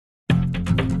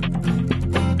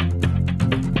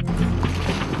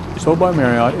Sold by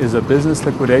Marriott is a business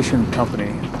liquidation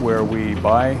company where we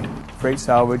buy freight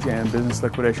salvage and business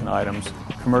liquidation items,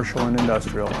 commercial and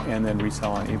industrial, and then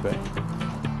resell on eBay.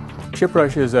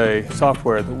 ShipRush is a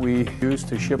software that we use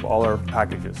to ship all our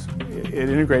packages. It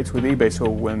integrates with eBay, so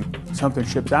when something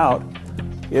ships out,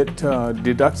 it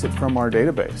deducts it from our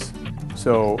database.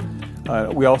 So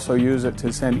we also use it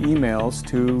to send emails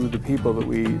to the people that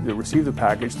receive the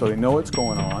package, so they know what's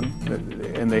going on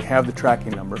and they have the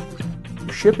tracking number.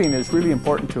 Shipping is really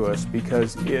important to us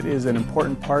because it is an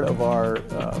important part of our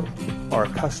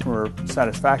customer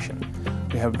satisfaction.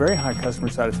 We have very high customer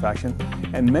satisfaction,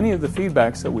 and many of the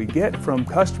feedbacks that we get from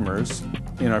customers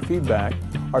in our feedback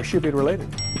are shipping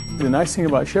related. The nice thing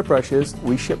about ShipRush is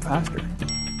we ship faster.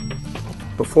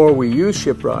 Before we used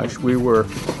ShipRush, we were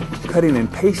cutting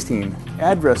and pasting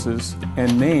addresses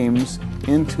and names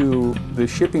into the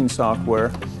shipping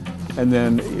software, and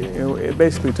then it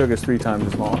basically took us 3 times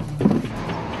as long.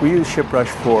 We use ShipRush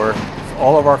for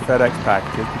all of our FedEx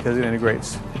packages because it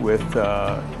integrates with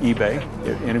eBay,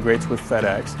 it integrates with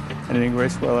FedEx, and it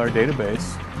integrates with our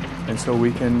database. And so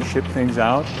we can ship things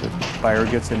out, the buyer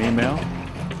gets an email,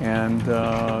 and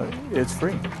it's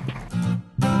free.